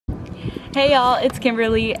Hey y'all, it's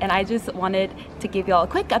Kimberly and I just wanted to give y'all a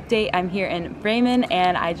quick update. I'm here in Bremen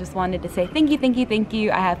and I just wanted to say thank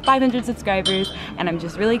you. I have 500 subscribers and I'm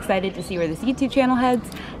just really excited to see where this YouTube channel heads,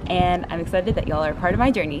 and I'm excited that y'all are a part of my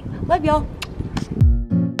journey. Love y'all.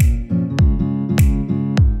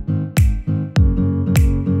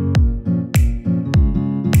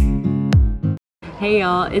 Hey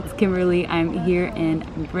y'all, it's Kimberly. I'm here in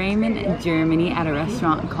Bremen, Germany at a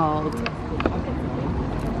restaurant called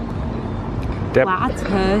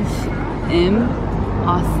Plathusch im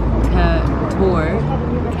Ostertor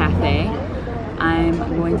Cafe. I'm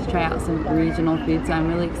going to try out some regional food, so I'm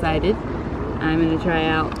really excited. I'm going to try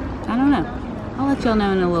out, I don't know, I'll let y'all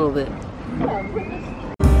know in a little bit.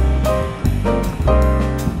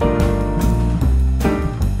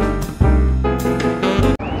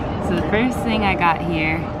 So the first thing I've got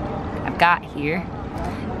here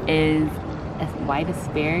is a white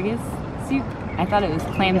asparagus soup. I thought it was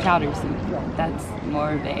clam chowder soup. That's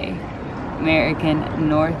more of a American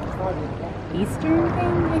northeastern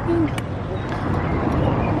thing, I think.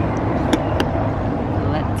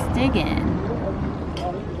 Let's dig in.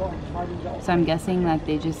 So I'm guessing that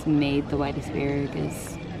they just made the white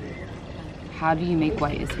asparagus. How do you make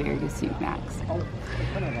white asparagus soup, Max?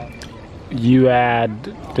 You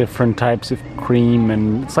add different types of cream,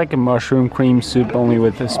 and it's like a mushroom cream soup only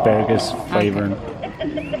with asparagus flavor.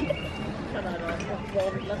 Okay.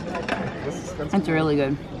 It's really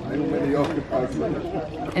good.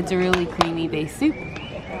 It's a really creamy based soup.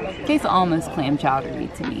 Tastes almost clam chowdery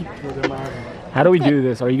to me. How do we do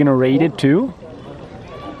this? Are you gonna rate it too?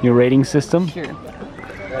 Your rating system? Sure.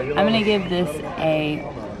 I'm gonna give this a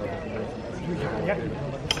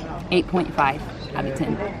 8.5 out of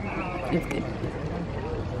 10. It's good.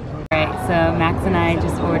 Alright, so Max and I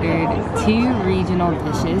just ordered 2 regional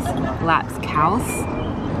dishes, Lapskaus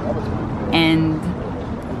and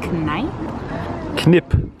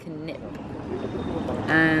Knip.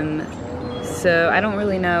 So I don't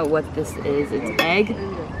really know what this is. It's egg.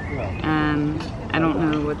 I don't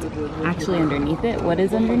know what's actually underneath it. What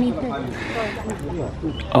is underneath it?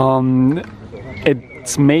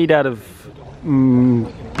 It's made out of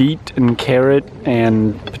beet and carrot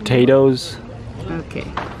and potatoes. Okay.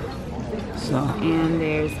 So. And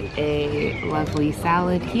there's a lovely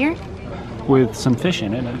salad here. With some fish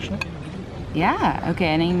in it, actually. Yeah,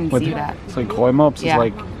 okay, I didn't even see that. It's like Räumops, yeah. It's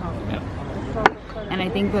like, yeah. And I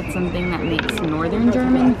think that's something that makes Northern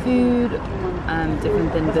German food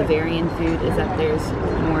different than Bavarian food, is that there's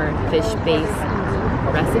more fish-based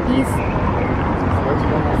recipes.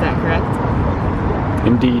 Is that correct?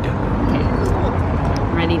 Indeed. Okay,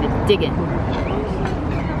 I'm ready to dig in.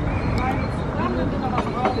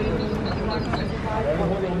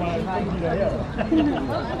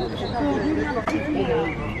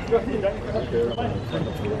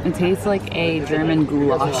 It tastes like a German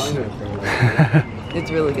goulash.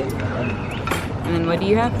 It's really good. And then what do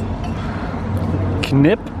you have?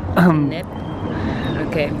 Knip. Knip.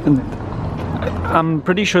 Okay. I'm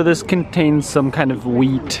pretty sure this contains some kind of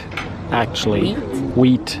wheat, actually.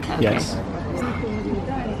 Wheat? Okay. Yes.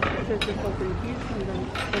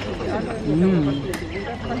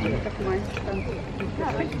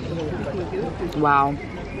 Wow.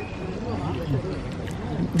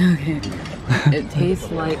 Okay. It tastes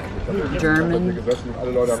like German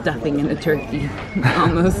stuffing in a turkey.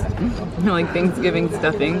 Almost. Like Thanksgiving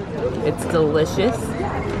stuffing. It's delicious.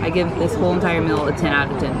 I give this whole entire meal a 10 out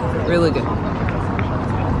of 10. Really good.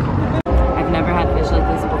 I've never had fish like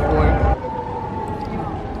this before.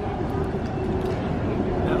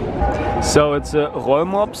 So it's a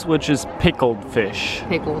Räumops, which is pickled fish.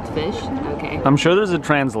 Pickled fish? Okay. I'm sure there's a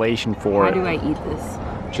translation for it. How do I eat this?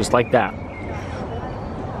 Just like that.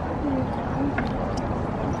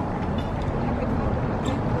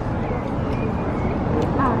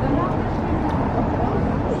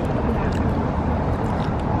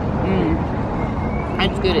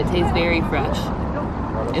 It's good. It tastes very fresh.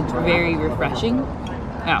 It's very refreshing.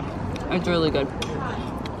 Yeah, it's really good.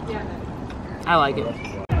 I like it.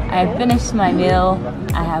 I've finished my meal.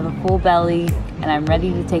 I have a full belly and I'm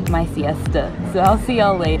ready to take my siesta. So I'll see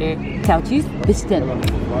y'all later. Ciao, tschüss, bis dann.